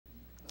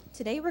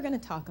Today we're going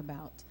to talk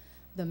about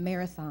the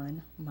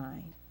marathon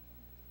mind.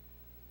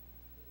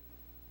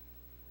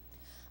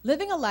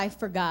 Living a life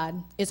for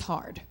God is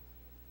hard.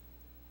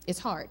 It's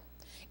hard.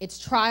 It's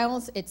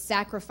trials, it's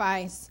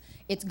sacrifice,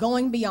 it's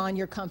going beyond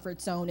your comfort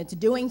zone, it's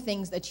doing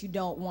things that you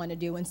don't want to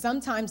do. And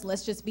sometimes,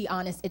 let's just be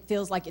honest, it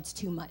feels like it's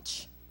too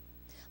much.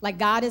 Like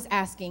God is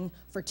asking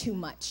for too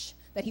much,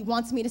 that he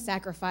wants me to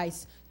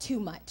sacrifice too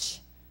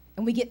much.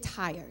 And we get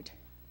tired.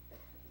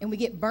 And we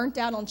get burnt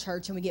out on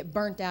church, and we get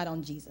burnt out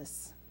on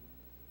Jesus.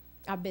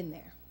 I've been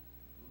there.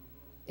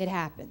 It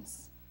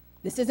happens.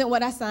 This isn't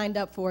what I signed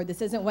up for.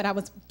 This isn't what I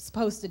was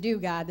supposed to do,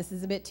 God. This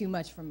is a bit too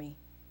much for me.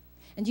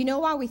 And you know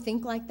why we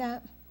think like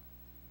that?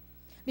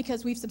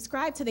 Because we've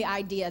subscribed to the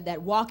idea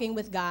that walking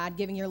with God,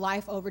 giving your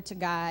life over to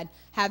God,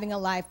 having a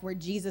life where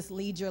Jesus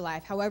leads your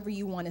life, however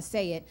you want to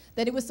say it,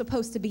 that it was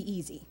supposed to be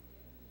easy.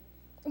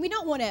 And we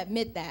don't want to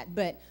admit that,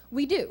 but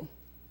we do.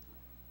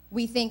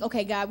 We think,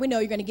 okay, God, we know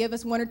you're going to give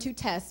us one or two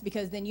tests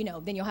because then,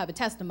 then you'll have a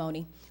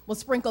testimony. We'll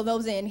sprinkle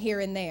those in here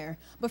and there.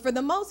 But for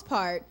the most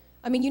part,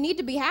 you need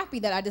to be happy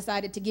that I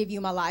decided to give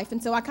you my life.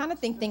 And so I kind of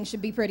think things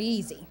should be pretty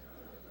easy.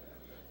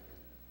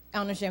 I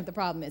don't understand what the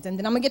problem is. And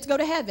then I'm going to get to go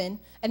to heaven,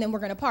 and then we're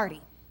going to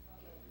party.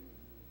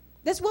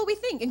 That's what we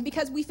think. And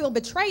because we feel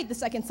betrayed the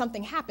second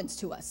something happens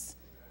to us.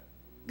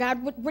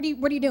 God, what are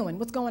you doing?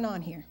 What's going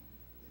on here?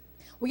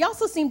 We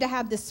also seem to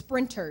have this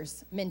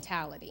sprinter's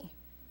mentality.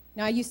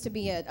 Now, I used to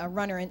be a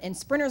runner, and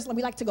sprinters,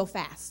 we like to go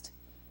fast.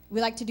 We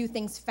like to do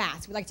things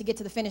fast. We like to get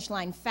to the finish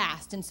line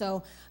fast. And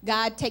so,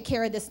 God, take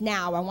care of this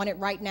now. I want it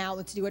right now.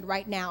 Let's do it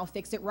right now.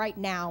 Fix it right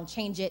now.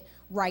 Change it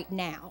right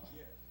now.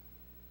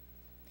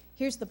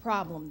 Here's the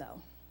problem,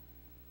 though.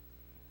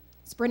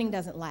 Sprinting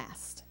doesn't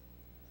last.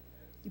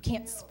 You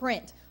can't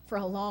sprint for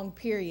a long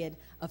period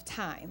of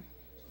time.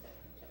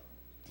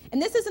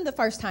 And this isn't the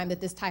first time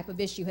that this type of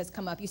issue has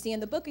come up. You see, in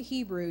the book of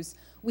Hebrews,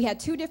 we had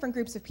two different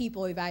groups of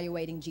people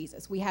evaluating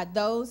Jesus. We had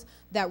those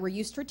that were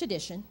used to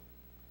tradition.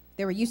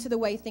 They were used to the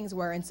way things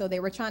were, and so they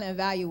were trying to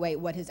evaluate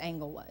what his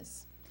angle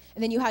was.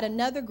 And then you had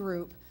another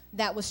group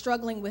that was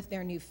struggling with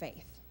their new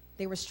faith.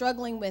 They were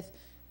struggling with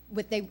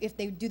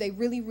do they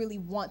really, really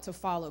want to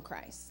follow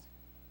Christ?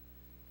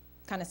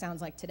 Kind of sounds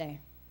like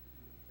today.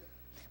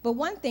 But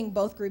one thing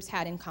both groups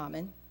had in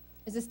common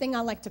is this thing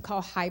I like to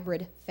call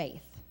hybrid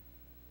faith.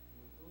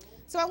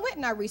 So I went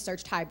and I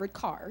researched hybrid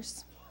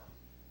cars.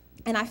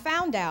 And I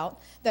found out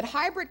that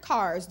hybrid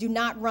cars do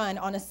not run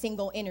on a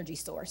single energy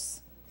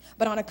source,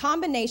 but on a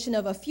combination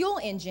of a fuel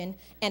engine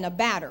and a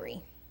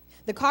battery.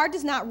 The car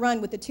does not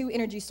run with the two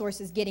energy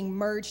sources getting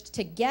merged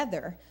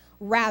together.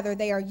 Rather,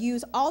 they are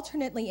used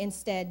alternately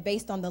instead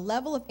based on the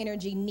level of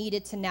energy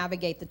needed to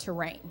navigate the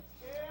terrain.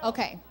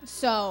 Okay,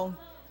 so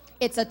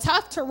it's a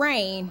tough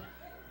terrain.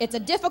 It's a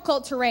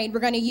difficult terrain. We're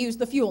going to use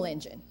the fuel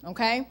engine,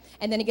 okay?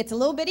 And then it gets a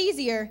little bit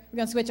easier. We're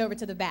going to switch over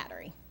to the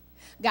battery.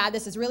 God,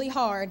 this is really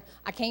hard.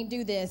 I can't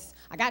do this.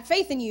 I got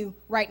faith in you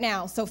right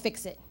now, so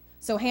fix it.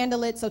 So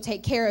handle it, so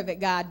take care of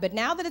it, God. But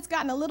now that it's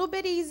gotten a little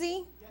bit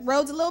easy,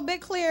 road's a little bit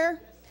clear,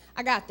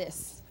 I got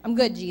this. I'm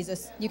good,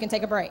 Jesus. You can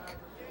take a break.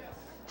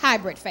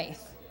 Hybrid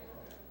faith.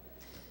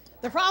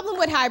 The problem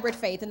with hybrid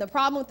faith and the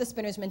problem with the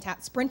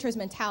sprinter's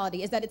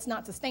mentality is that it's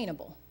not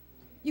sustainable.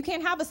 You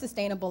can't have a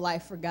sustainable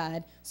life for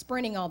God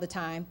sprinting all the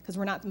time because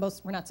we're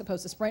not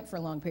supposed to sprint for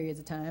long periods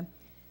of time.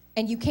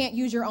 And you can't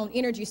use your own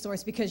energy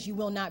source because you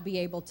will not be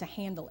able to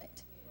handle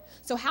it.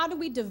 So how do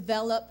we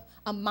develop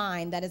a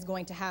mind that is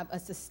going to have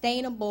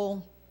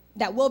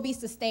that will be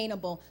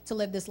sustainable to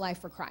live this life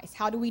for Christ?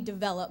 How do we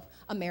develop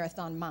a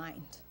marathon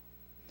mind?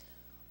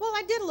 Well,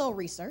 I did a little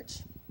research.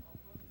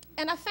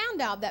 And I found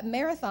out that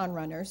marathon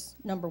runners,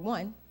 number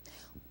one,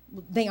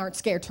 they aren't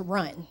scared to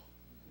run.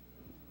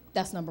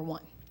 That's number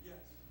one. Yes.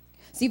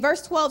 See,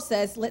 verse 12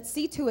 says, let's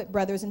see to it,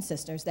 brothers and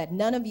sisters, that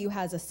none of you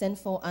has a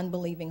sinful,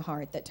 unbelieving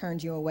heart that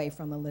turns you away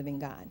from a living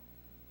God.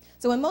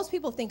 So when most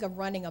people think of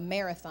running a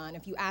marathon,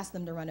 if you ask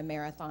them to run a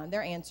marathon,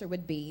 their answer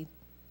would be,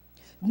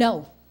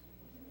 no,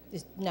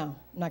 I'm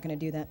not going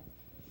to do that.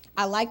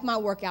 I like my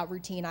workout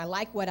routine. I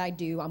like what I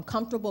do. I'm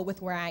comfortable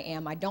with where I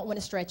am. I don't want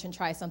to stretch and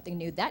try something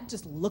new. That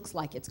just looks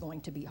like it's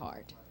going to be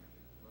hard.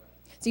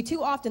 See,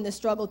 too often the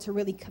struggle to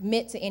really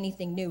commit to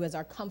anything new is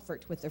our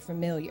comfort with the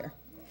familiar.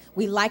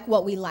 We like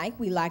what we like.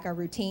 We like our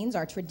routines,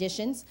 our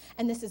traditions,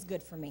 and this is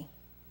good for me.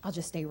 I'll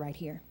just stay right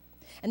here.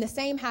 And the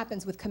same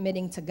happens with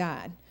committing to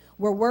God.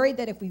 We're worried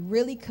that if we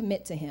really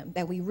commit to him,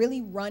 that we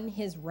really run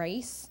his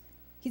race,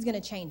 he's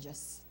going to change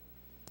us.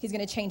 He's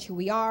going to change who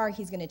we are.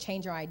 He's going to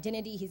change our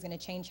identity. He's going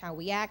to change how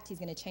we act. He's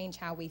going to change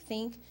how we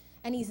think.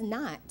 And he's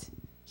not.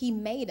 He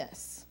made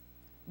us.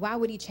 Why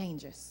would he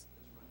change us?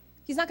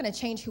 He's not going to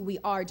change who we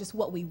are, just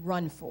what we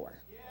run for.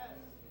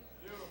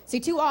 See,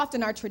 too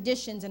often our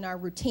traditions and our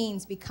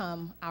routines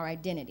become our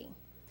identity.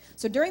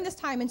 So during this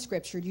time in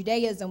Scripture,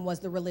 Judaism was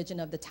the religion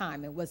of the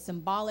time. It was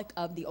symbolic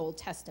of the Old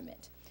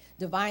Testament.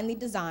 Divinely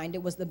designed,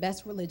 it was the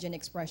best religion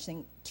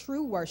expressing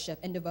true worship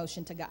and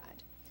devotion to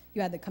God.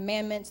 You had the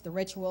commandments, the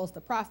rituals,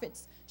 the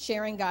prophets,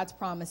 sharing God's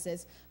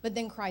promises, but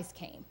then Christ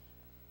came.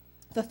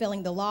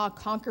 fulfilling the law,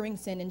 conquering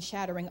sin, and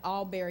shattering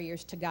all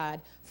barriers to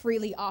God,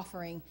 freely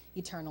offering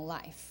eternal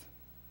life.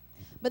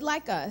 But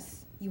like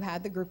us, you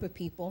had the group of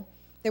people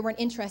that weren't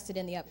interested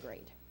in the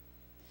upgrade.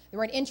 They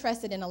weren't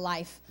interested in a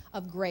life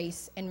of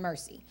grace and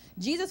mercy.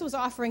 Jesus was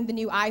offering the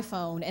new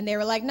iPhone, and they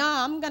were like,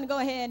 nah, I'm going to go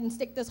ahead and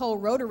stick this whole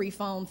rotary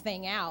phone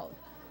thing out.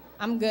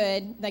 I'm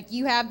good. Like,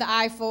 you have the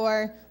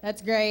i4.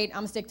 That's great. I'm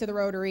going to stick to the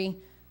rotary.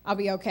 I'll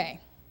be okay.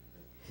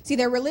 See,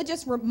 their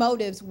religious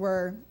motives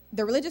was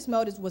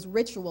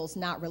rituals,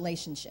 not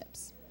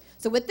relationships.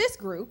 So with this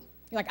group,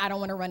 you're like, I don't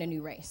want to run a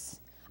new race.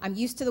 I'm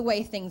used to the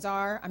way things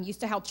are. I'm used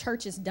to how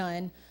church is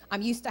done.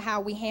 I'm used to how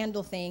we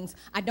handle things.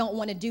 I don't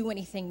want to do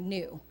anything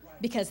new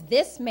because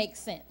this makes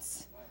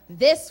sense.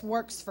 This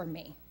works for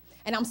me.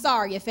 And I'm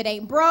sorry, if it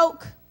ain't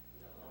broke,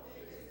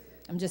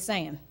 I'm just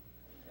saying.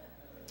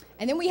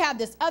 And then we have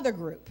this other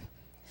group,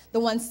 the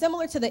ones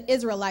similar to the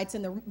Israelites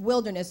in the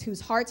wilderness whose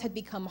hearts had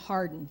become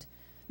hardened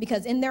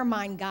because in their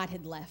mind, God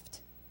had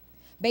left.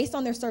 Based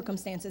on their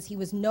circumstances, he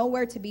was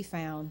nowhere to be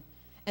found,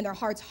 and their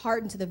hearts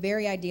hardened to the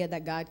very idea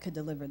that God could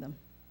deliver them.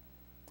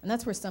 And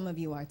that's where some of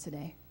you are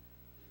today.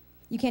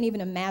 You can't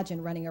even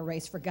imagine running a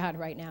race for God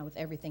right now with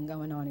everything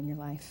going on in your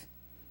life.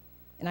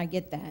 And I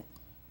get that.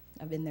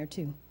 I've been there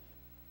too.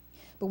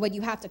 But what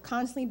you have to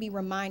constantly be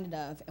reminded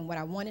of, and what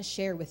I want to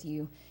share with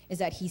you, is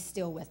that he's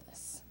still with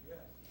us. Yeah.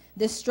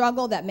 This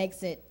struggle that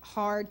makes it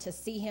hard to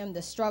see him,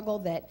 the struggle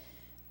that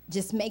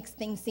just makes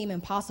things seem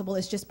impossible,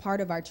 is just part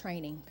of our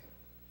training.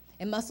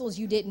 And muscles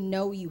you didn't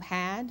know you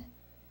had,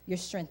 you're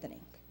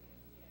strengthening.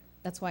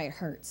 That's why it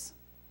hurts.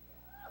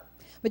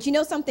 But you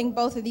know something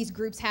both of these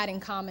groups had in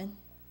common?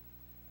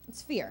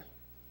 It's fear.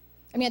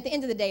 I mean, at the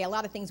end of the day, a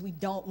lot of things we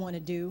don't want to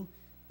do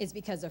is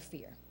because of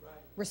fear. Right.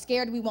 We're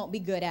scared we won't be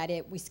good at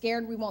it. We're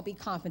scared we won't be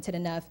competent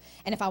enough.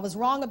 And if I was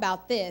wrong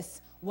about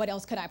this, what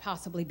else could I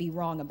possibly be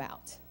wrong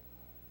about?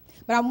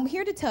 But I'm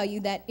here to tell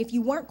you that if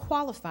you weren't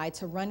qualified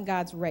to run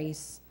God's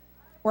race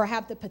or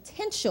have the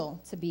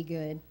potential to be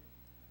good,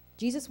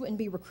 Jesus wouldn't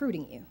be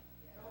recruiting you.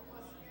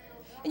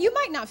 And you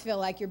might not feel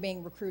like you're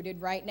being recruited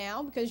right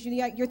now because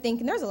you're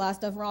thinking, there's a lot of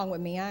stuff wrong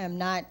with me. I am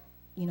not,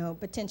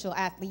 potential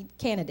athlete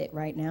candidate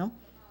right now.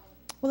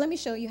 Well, let me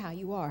show you how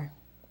you are.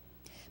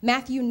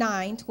 Matthew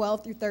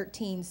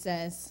 9:12-13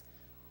 says,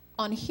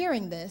 on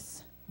hearing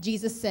this,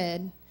 Jesus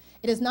said,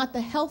 it is not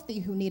the healthy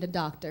who need a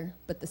doctor,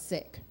 but the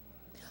sick.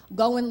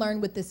 Go and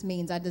learn what this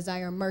means. I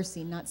desire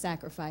mercy, not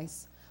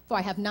sacrifice. For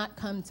I have not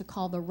come to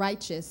call the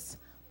righteous,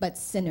 but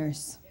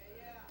sinners.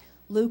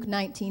 Luke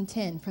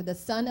 19:10, for the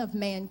Son of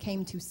Man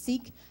came to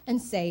seek and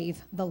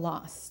save the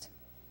lost.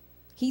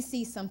 He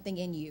sees something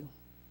in you.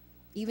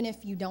 Even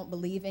if you don't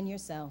believe in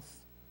yourself,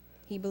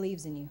 he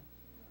believes in you.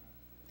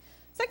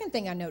 Second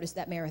thing I noticed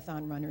that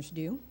marathon runners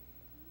do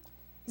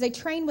is they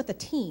train with a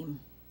team.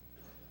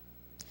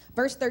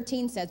 Verse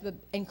 13 says, but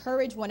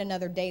encourage one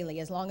another daily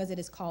as long as it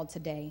is called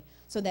today,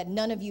 so that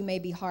none of you may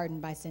be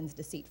hardened by sin's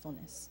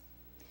deceitfulness.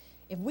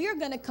 If we are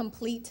going to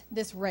complete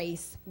this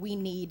race, we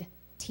need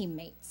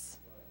teammates.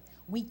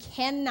 We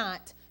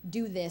cannot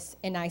do this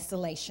in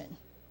isolation.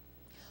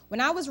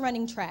 When I was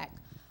running track,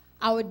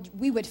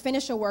 we would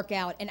finish a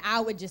workout and I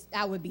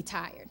would be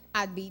tired.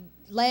 I'd be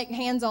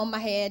hands on my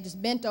head,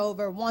 just bent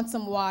over, want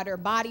some water,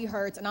 body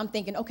hurts, and I'm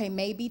thinking, okay,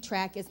 maybe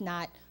track is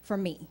not for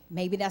me.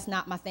 Maybe that's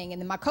not my thing.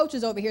 And then my coach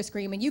is over here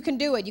screaming, you can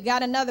do it. You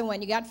got another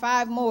one. You got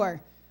 5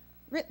 more.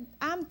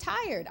 I'm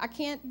tired. I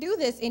can't do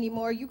this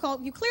anymore. You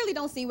clearly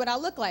don't see what I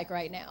look like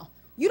right now.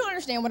 You don't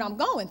understand what I'm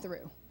going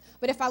through.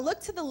 But if I look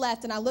to the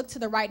left and I look to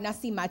the right and I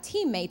see my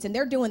teammates and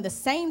they're doing the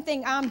same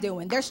thing I'm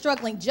doing, they're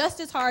struggling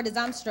just as hard as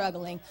I'm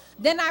struggling,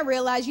 then I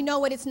realize, you know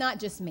what, it's not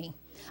just me.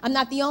 I'm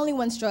not the only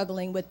one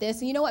struggling with this.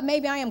 And you know what,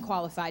 maybe I am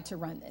qualified to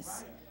run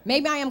this.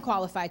 Maybe I am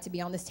qualified to be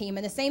on this team.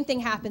 And the same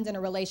thing happens in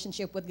a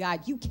relationship with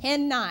God. You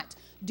cannot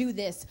do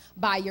this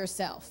by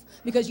yourself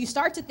because you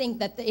start to think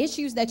that the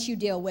issues that you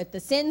deal with, the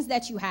sins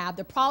that you have,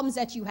 the problems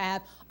that you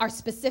have are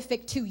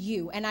specific to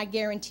you. And I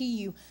guarantee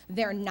you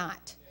they're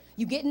not.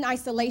 You get in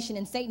isolation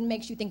and Satan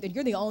makes you think that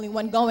you're the only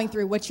one going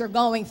through what you're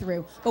going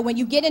through. But when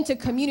you get into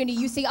community,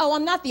 you see, oh,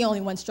 I'm not the only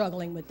one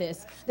struggling with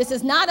this. This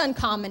is not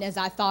uncommon as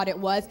I thought it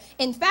was.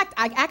 In fact,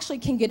 I actually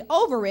can get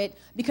over it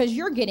because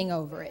you're getting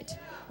over it.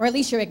 Or at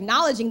least you're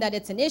acknowledging that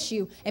it's an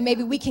issue and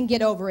maybe we can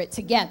get over it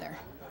together.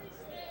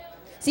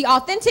 See,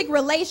 authentic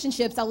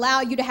relationships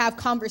allow you to have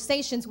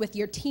conversations with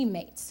your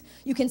teammates.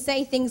 You can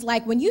say things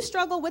like, when you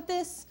struggle with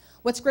this,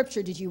 what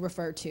scripture did you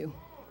refer to?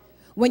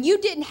 When you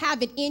didn't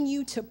have it in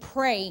you to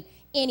pray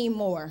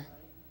anymore,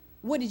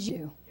 what did you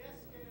do?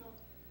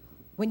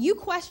 When you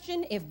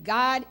question if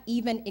God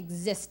even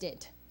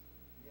existed,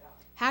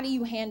 how do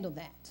you handle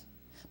that?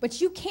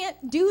 But you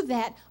can't do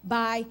that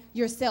by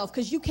yourself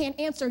because you can't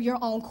answer your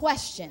own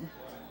question.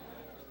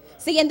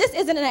 See, and this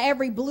isn't an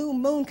every blue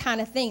moon kind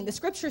of thing. The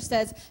scripture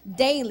says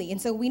daily, and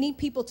so we need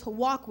people to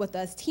walk with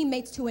us,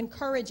 teammates to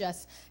encourage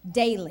us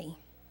daily.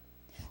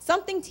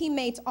 Something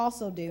teammates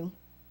also do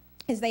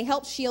is they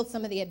help shield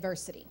some of the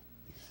adversity.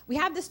 We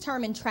have this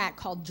term in track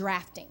called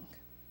drafting.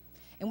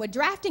 And what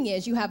drafting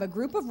is, you have a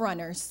group of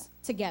runners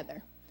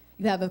together.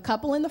 You have a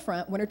couple in the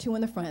front, one or two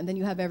in the front, and then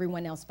you have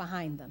everyone else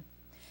behind them.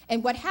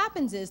 And what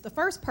happens is the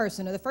first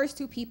person or the first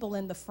two people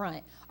in the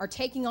front are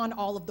taking on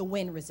all of the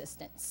wind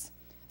resistance.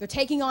 They're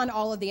taking on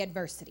all of the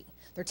adversity.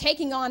 They're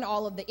taking on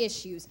all of the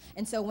issues.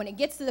 And so when it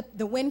gets to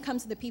the wind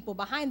comes to the people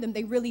behind them,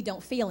 they really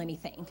don't feel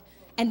anything.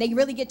 And they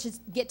really get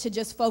to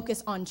just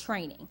focus on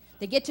training.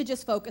 They get to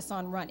just focus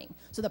on running.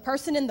 So the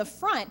person in the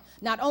front,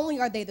 not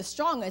only are they the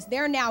strongest,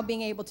 they're now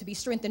being able to be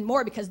strengthened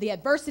more because the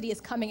adversity is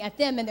coming at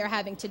them and they're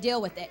having to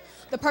deal with it.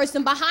 The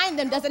person behind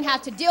them doesn't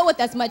have to deal with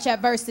as much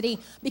adversity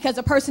because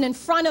the person in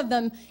front of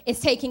them is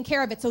taking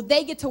care of it. So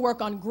they get to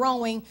work on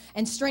growing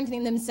and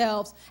strengthening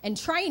themselves and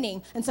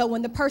training. And so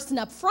when the person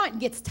up front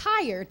gets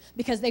tired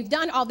because they've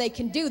done all they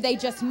can do, they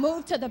just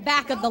move to the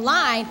back of the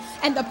line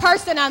and the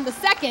person on the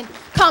second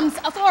comes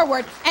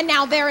forward and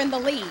now they're in the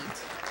lead.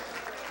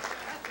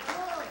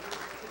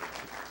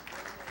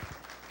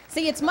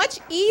 See, it's much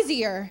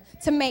easier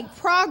to make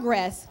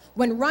progress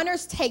when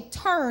runners take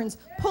turns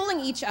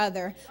pulling each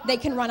other. They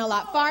can run a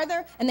lot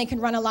farther and they can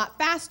run a lot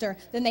faster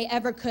than they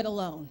ever could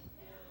alone.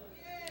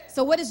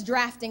 So what does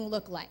drafting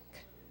look like?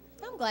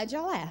 I'm glad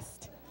y'all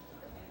asked.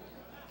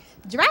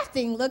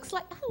 Drafting looks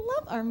like, I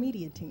love our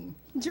media team.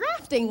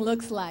 Drafting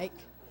looks like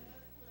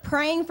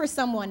praying for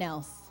someone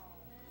else,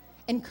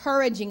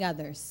 encouraging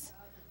others,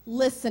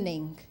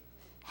 listening,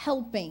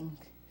 helping,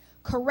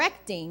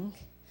 correcting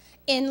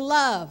in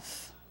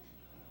love.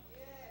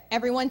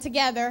 Everyone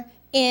together,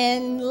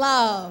 in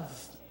love.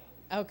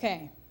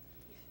 Okay.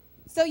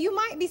 So you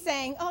might be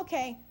saying,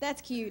 okay, that's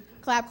cute,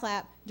 clap,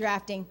 clap,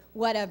 drafting,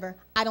 whatever.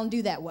 I don't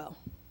do that well.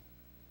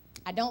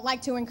 I don't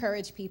like to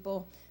encourage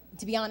people.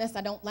 To be honest,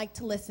 I don't like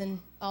to listen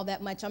all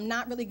that much. I'm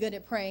not really good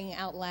at praying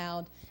out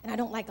loud, and I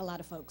don't like a lot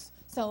of folks.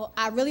 So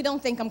I really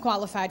don't think I'm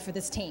qualified for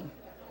this team.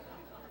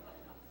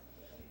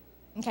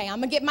 Okay, I'm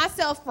going to get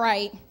myself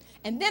right,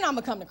 and then I'm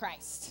going to come to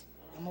Christ.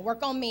 I'm going to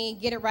work on me,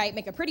 get it right,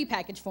 make a pretty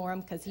package for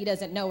him because he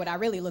doesn't know what I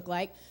really look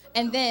like,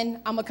 and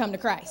then I'm going to come to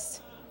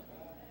Christ.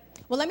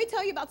 Well, let me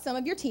tell you about some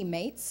of your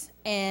teammates,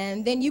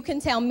 and then you can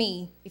tell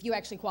me if you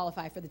actually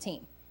qualify for the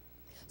team.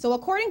 So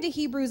according to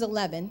Hebrews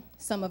 11,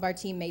 some of our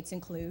teammates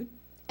include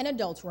an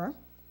adulterer,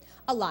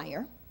 a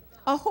liar,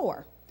 a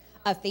whore,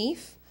 a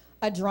thief,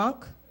 a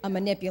drunk, a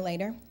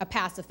manipulator, a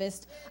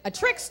pacifist, a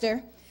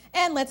trickster,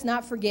 and let's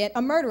not forget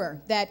a murderer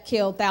that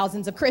killed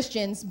thousands of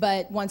Christians,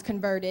 but once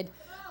converted,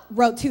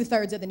 wrote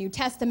 2/3 of the New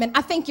Testament.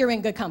 I think you're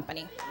in good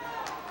company.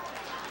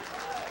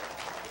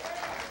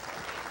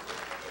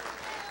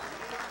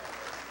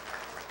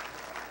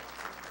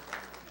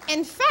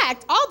 In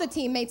fact, all the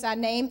teammates I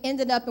named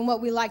ended up in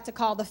what we like to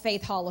call the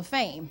Faith Hall of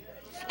Fame.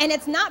 And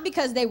it's not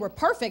because they were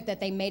perfect that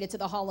they made it to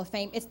the Hall of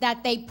Fame. It's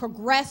that they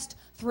progressed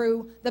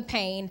through the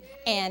pain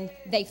and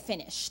they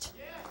finished.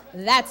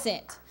 That's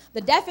it.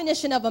 The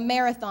definition of a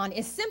marathon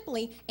is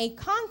simply a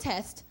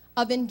contest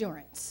of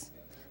endurance.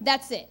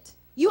 That's it.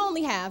 You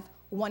only have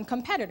one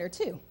competitor,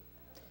 too,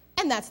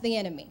 and that's the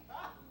enemy.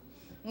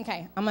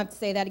 Okay, I'm going to have to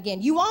say that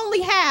again. You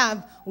only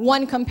have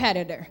one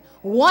competitor,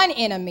 one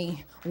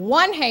enemy,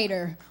 one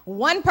hater,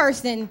 one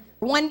person,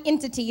 one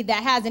entity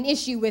that has an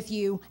issue with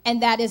you,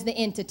 and that is the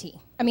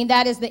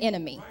that is the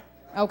enemy,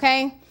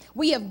 okay?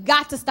 We have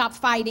got to stop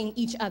fighting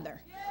each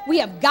other. We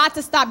have got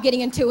to stop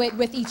getting into it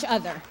with each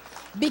other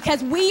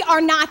because we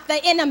are not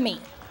the enemy.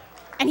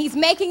 And he's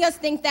making us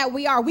think that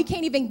we are. We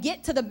can't even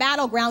get to the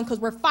battleground because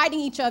we're fighting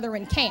each other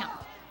in camp.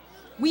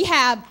 We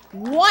have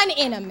one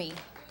enemy,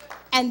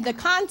 and the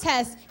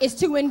contest is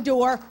to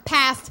endure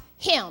past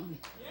him.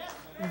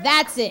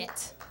 That's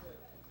it.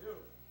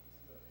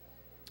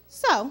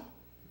 So,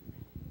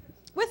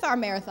 with our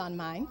marathon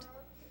mind,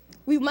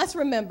 we must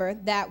remember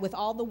that with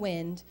all the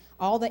wind,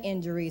 all the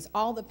injuries,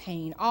 all the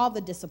pain, all the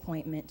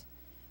disappointment,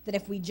 that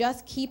if we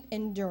just keep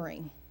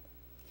enduring,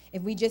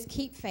 if we just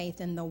keep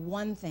faith in the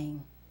one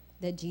thing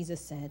that Jesus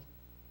said,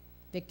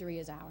 victory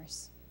is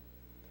ours.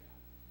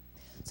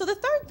 So the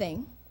third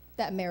thing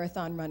that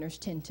marathon runners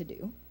tend to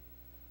do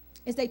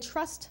is they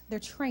trust their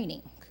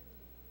training.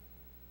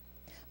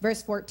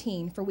 Verse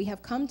 14, for we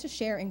have come to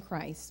share in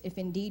Christ if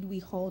indeed we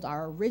hold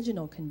our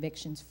original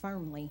convictions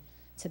firmly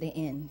to the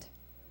end.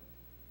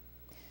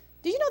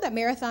 Did you know that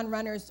marathon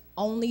runners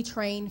only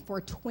train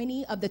for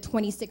 20 of the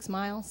 26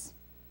 miles?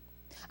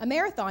 A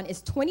marathon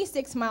is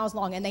 26 miles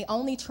long, and they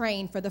only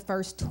train for the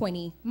first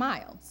 20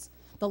 miles.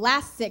 The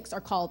last 6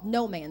 are called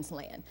no man's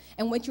land.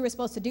 And what you were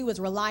supposed to do is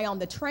rely on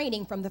the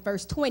training from the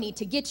first 20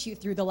 to get you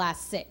through the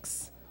last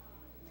 6.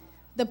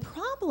 The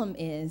problem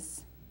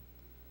is,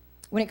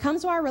 when it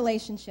comes to our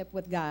relationship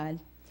with God,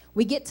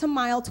 we get to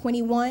mile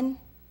 21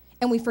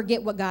 and we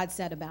forget what God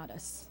said about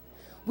us.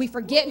 We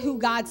forget who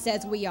God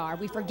says we are.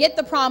 We forget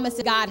the promise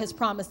that God has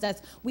promised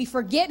us. We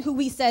forget who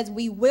he says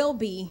we will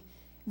be.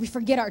 We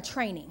forget our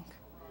training.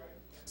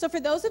 So for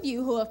those of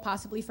you who have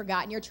possibly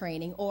forgotten your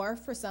training, or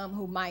for some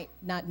who might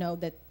not know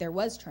that there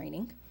was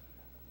training,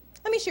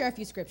 let me share a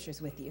few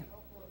scriptures with you.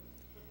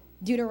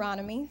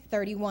 Deuteronomy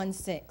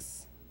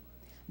 31:6.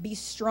 Be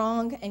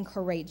strong and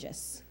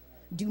courageous.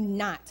 Do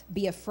not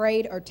be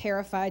afraid or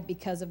terrified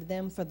because of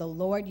them, for the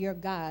Lord your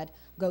God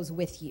goes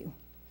with you.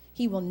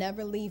 He will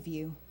never leave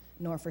you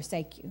nor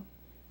forsake you.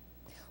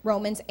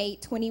 Romans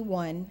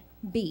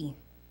 8:21b.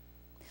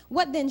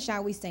 What then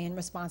shall we say in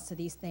response to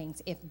these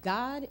things? If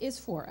God is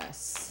for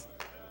us,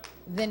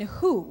 then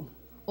who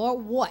or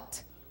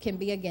what can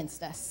be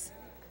against us?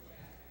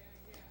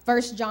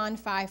 1 John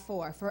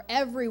 5:4. For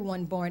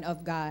everyone born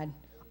of God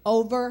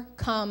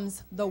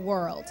overcomes the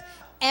world.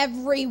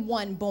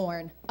 Everyone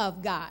born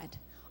of God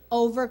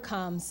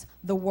overcomes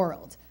the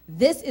world.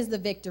 This is the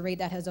victory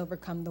that has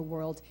overcome the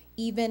world,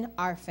 even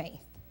our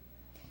faith.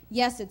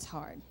 Yes, it's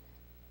hard.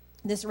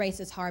 This race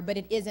is hard, but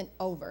it isn't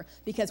over,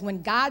 because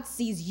when God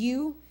sees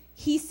you,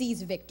 he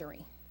sees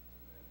victory.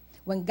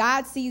 When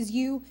God sees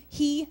you,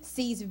 he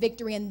sees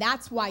victory, and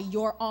that's why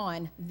you're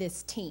on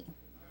this team.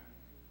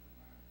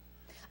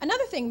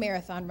 Another thing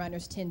marathon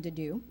runners tend to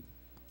do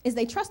is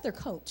they trust their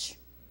coach.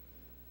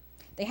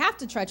 They have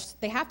to trust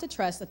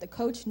that the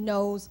coach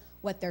knows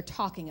what they're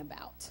talking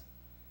about.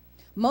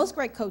 Most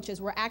great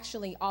coaches were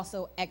actually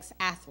also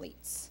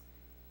ex-athletes.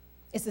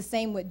 It's the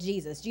same with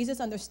Jesus. Jesus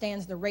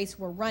understands the race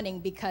we're running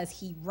because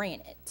he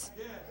ran it.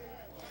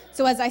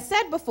 So as I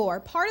said before,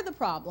 part of the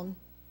problem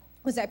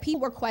was that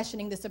people were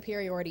questioning the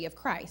superiority of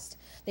Christ.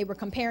 They were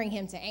comparing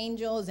him to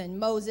angels and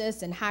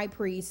Moses and high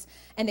priests,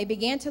 and they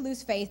began to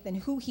lose faith in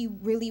who he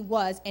really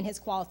was and his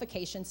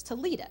qualifications to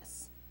lead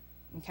us.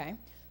 Okay?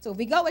 So if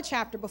we go a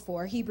chapter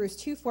before, Hebrews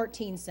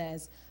 2:14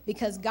 says,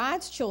 because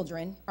God's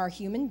children are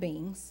human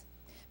beings,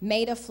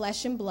 made of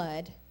flesh and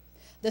blood,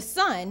 the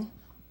Son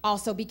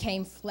also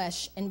became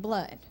flesh and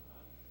blood.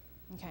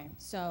 Okay,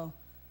 so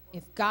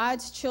if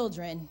God's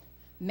children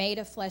made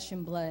of flesh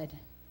and blood,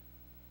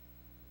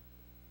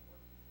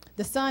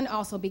 the Son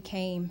also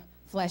became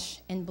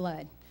flesh and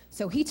blood.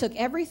 So he took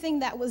everything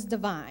that was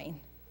divine,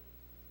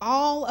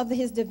 all of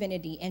his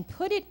divinity, and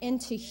put it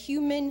into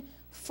human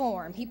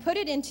form. He put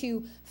it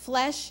into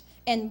flesh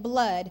and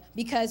blood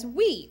because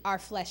we are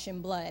flesh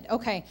and blood.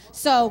 Okay,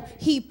 so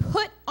he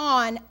put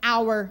on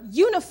our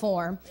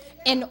uniform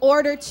in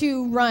order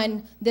to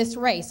run this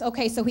race.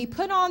 Okay, so he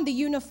put on the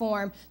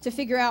uniform to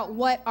figure out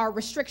what our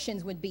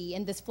restrictions would be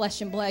in this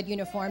flesh and blood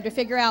uniform, to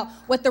figure out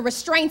what the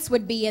restraints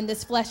would be in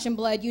this flesh and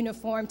blood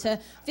uniform, to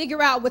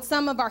figure out what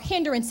some of our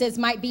hindrances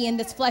might be in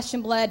this flesh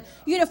and blood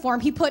uniform.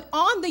 He put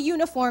on the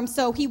uniform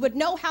so he would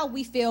know how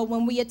we feel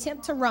when we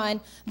attempt to run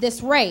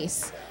this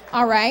race.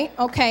 All right,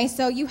 okay,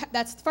 so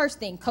that's the first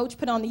thing. Coach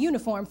put on the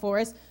uniform for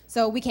us,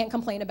 so we can't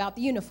complain about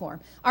the uniform.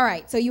 All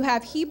right, so you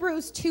have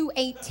Hebrews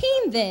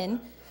 2:18 then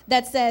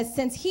that says,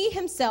 since he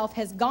himself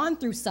has gone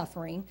through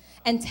suffering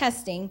and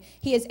testing,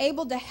 he is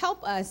able to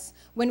help us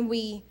when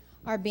we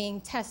are being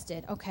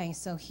tested. Okay,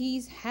 so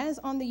he has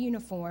on the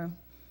uniform,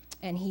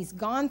 and he's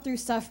gone through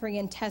suffering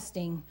and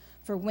testing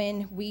for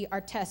when we are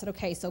tested.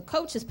 Okay, so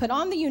coach has put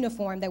on the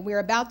uniform that we're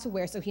about to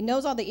wear, so he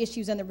knows all the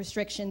issues and the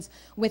restrictions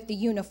with the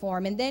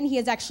uniform, and then he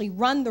has actually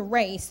run the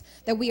race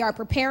that we are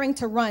preparing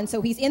to run.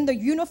 So he's in the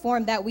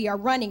uniform that we are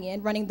running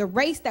in, running the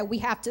race that we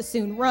have to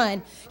soon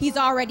run. He's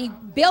already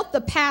built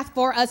the path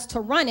for us to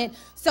run it,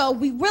 so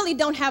we really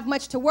don't have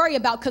much to worry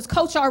about because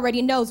coach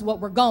already knows what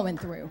we're going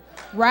through,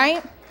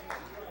 right?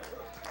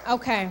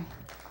 Okay,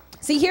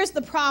 see, here's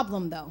the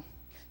problem though.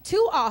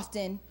 Too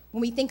often,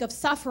 when we think of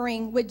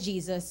suffering with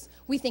Jesus,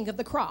 we think of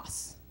the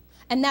cross.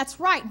 And that's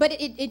right, but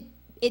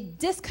it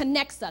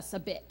disconnects us a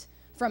bit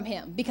from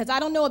him. Because I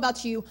don't know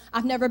about you,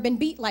 I've never been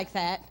beat like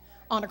that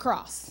on a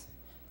cross.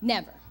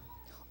 Never.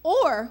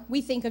 Or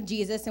we think of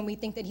Jesus and we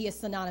think that he is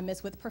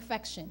synonymous with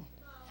perfection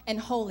and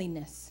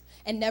holiness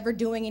and never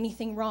doing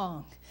anything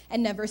wrong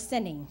and never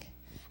sinning.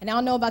 And I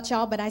don't know about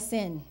y'all, but I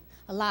sin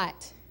a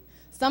lot.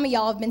 Some of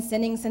y'all have been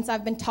sinning since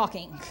I've been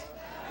talking.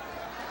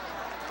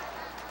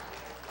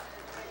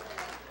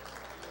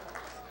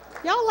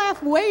 Y'all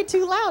laugh way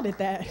too loud at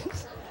that.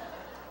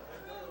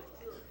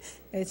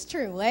 It's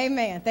true.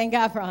 Amen. Thank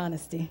God for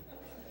honesty.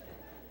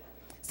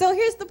 So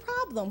here's the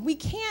problem. We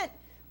can't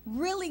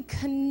really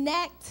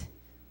connect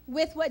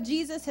with what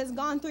Jesus has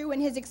gone through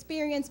in his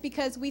experience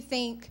because we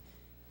think,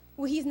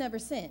 well, he's never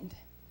sinned.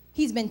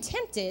 He's been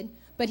tempted,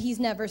 but he's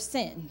never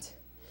sinned.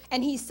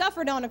 And he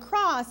suffered on a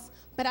cross,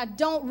 but I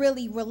don't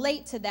really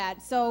relate to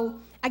that. So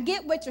I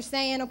get what you're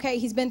saying. Okay,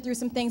 he's been through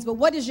some things, but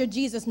what does your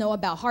Jesus know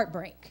about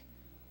heartbreak?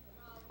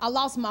 I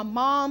lost my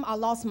mom, I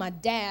lost my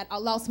dad, I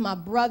lost my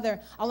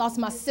brother, I lost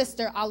my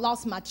sister, I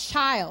lost my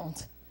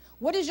child.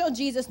 What does your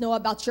Jesus know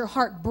about your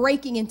heart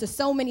breaking into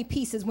so many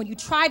pieces? When you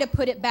try to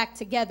put it back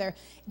together,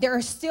 there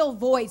are still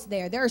voids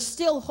there. There are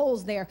still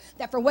holes there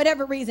that for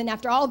whatever reason,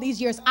 after all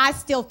these years, I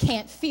still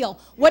can't feel.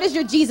 What does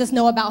your Jesus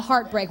know about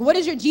heartbreak? What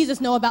does your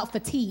Jesus know about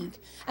fatigue,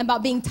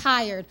 about being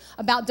tired,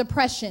 about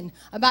depression,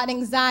 about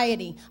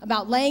anxiety,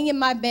 about laying in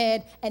my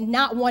bed and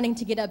not wanting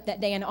to get up that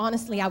day? And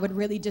honestly, I would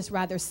really just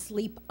rather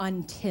sleep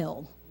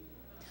until.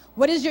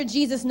 What does your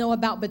Jesus know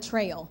about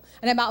betrayal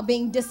and about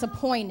being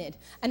disappointed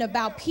and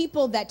about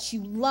people that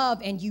you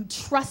love and you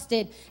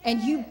trusted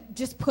and you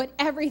just put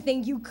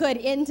everything you could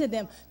into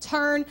them,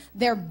 turn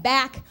their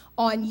back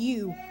on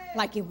you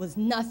like it was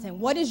nothing?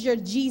 What does your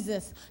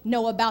Jesus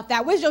know about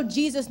that? What does your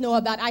Jesus know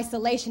about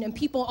isolation and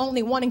people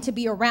only wanting to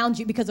be around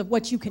you because of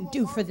what you can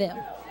do for them?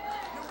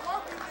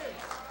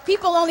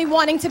 People only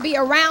wanting to be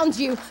around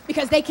you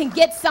because they can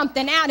get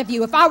something out of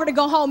you. If I were to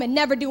go home and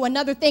never do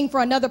another thing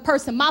for another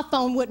person, my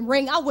phone wouldn't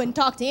ring. I wouldn't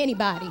talk to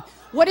anybody.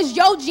 What does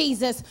your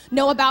Jesus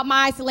know about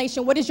my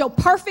isolation? What does your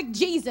perfect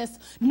Jesus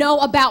know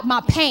about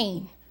my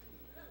pain?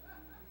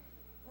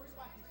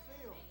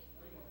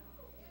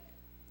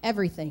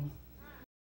 Everything.